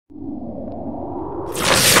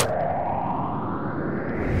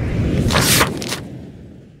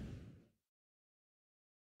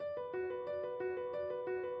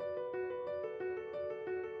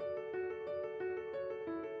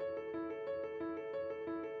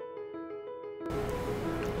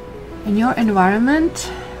In your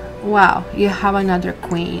environment, wow, you have another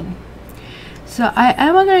Queen. So I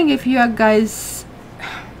am wondering if you guys,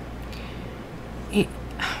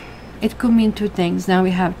 it could mean two things. Now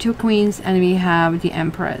we have two Queens and we have the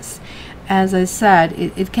Empress. As I said,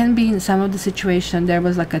 it can be in some of the situation there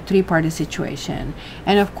was like a three-party situation,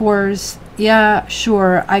 and of course, yeah,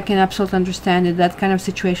 sure, I can absolutely understand it. That kind of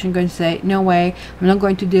situation going to say, no way, I'm not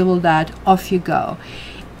going to deal with that, off you go.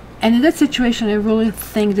 And in that situation, I really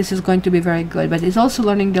think this is going to be very good, but it's also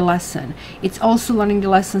learning the lesson. It's also learning the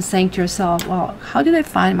lesson, saying to yourself, well, how did I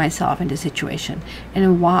find myself in this situation,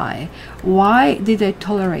 and why did I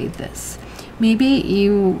tolerate this? Maybe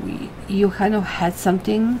you kind of had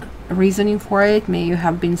something reasoning for it. Maybe you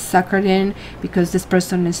have been suckered in because this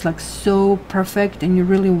person is like so perfect and you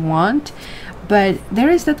really want, but there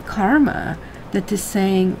is that karma that is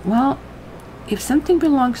saying, well, if something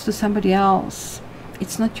belongs to somebody else,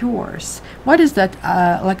 it's not yours. What is that?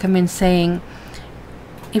 Like, I mean, saying,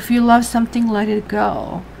 if you love something, let it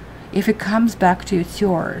go. If it comes back to you, it's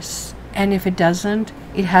yours, and if it doesn't,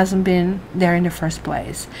 it hasn't been there in the first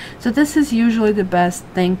place. So this is usually the best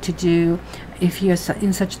thing to do if you're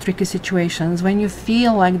in such tricky situations, when you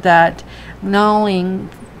feel like that gnawing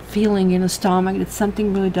feeling in the stomach that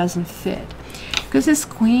something really doesn't fit. Because this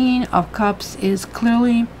Queen of Cups is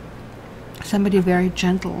clearly somebody very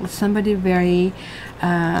gentle, somebody very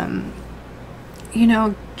you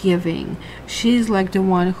know, giving. She's like the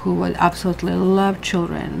one who would absolutely love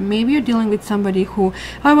children. Maybe you're dealing with somebody who,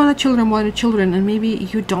 I want children, and maybe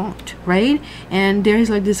you don't, right? And there is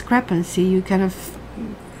like discrepancy. You kind of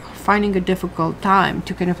finding a difficult time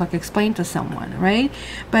to kind of like explain to someone, right?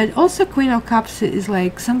 But also Queen of Cups is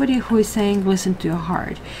like somebody who is saying, listen to your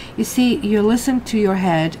heart. You see, you listen to your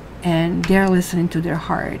head and they're listening to their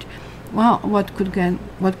heart. Well, what could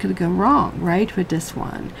go wrong, right, with this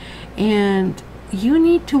one? And you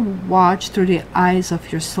need to watch through the eyes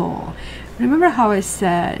of your soul. Remember how I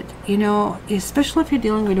said, you know, especially if you're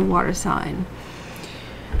dealing with a water sign,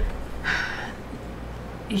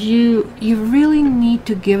 you really need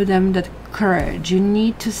to give them that courage. You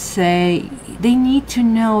need to say, they need to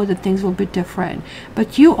know that things will be different,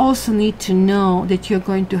 but you also need to know that you're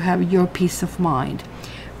going to have your peace of mind,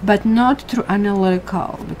 but not through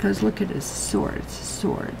analytical, because look at this, swords,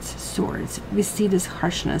 swords, swords. We see this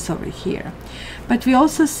harshness over here, but we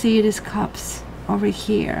also see these cups over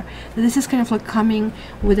here. This is kind of like coming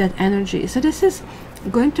with that energy. So this is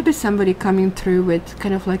going to be somebody coming through with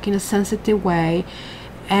kind of like in a sensitive way,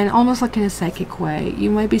 and almost like in a psychic way. You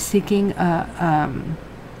might be seeking a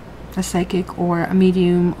psychic or a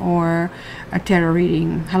medium or a tarot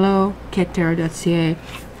reading. Hello, cattarot.ca.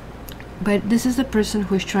 But this is the person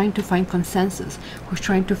who is trying to find consensus, who's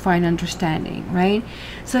trying to find understanding, right?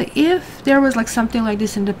 So if there was like something like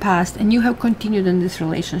this in the past and you have continued in this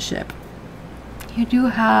relationship, you do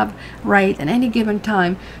have right at any given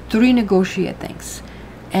time to renegotiate things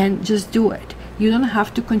and just do it. You don't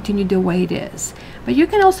have to continue the way it is, but you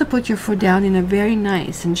can also put your foot down in a very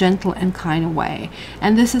nice and gentle and kind of way.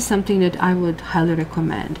 And this is something that I would highly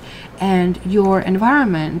recommend. And your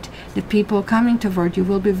environment, the people coming toward you,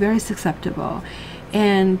 will be very susceptible.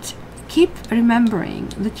 And keep remembering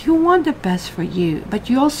that you want the best for you, but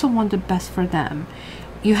you also want the best for them.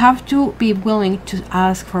 You have to be willing to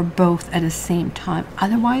ask for both at the same time.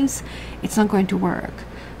 Otherwise, it's not going to work.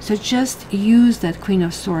 So just use that Queen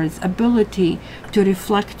of Swords ability to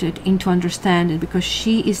reflect it into understanding, because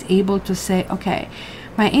she is able to say, okay,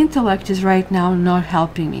 my intellect is right now not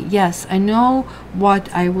helping me. Yes, I know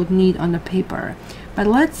what I would need on the paper, but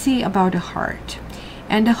let's see about the heart.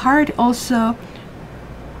 And the heart also,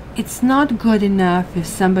 it's not good enough if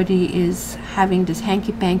somebody is having this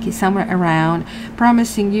hanky-panky somewhere around,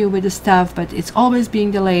 promising you with the stuff, but it's always being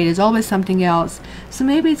delayed, it's always something else. So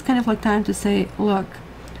maybe it's kind of like time to say, look,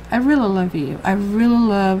 I really love you. I really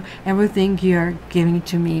love everything you're giving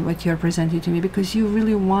to me, what you're presenting to me, because you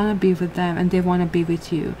really want to be with them and they want to be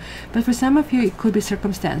with you. But for some of you, it could be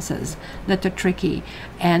circumstances that are tricky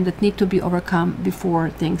and that need to be overcome before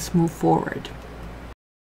things move forward.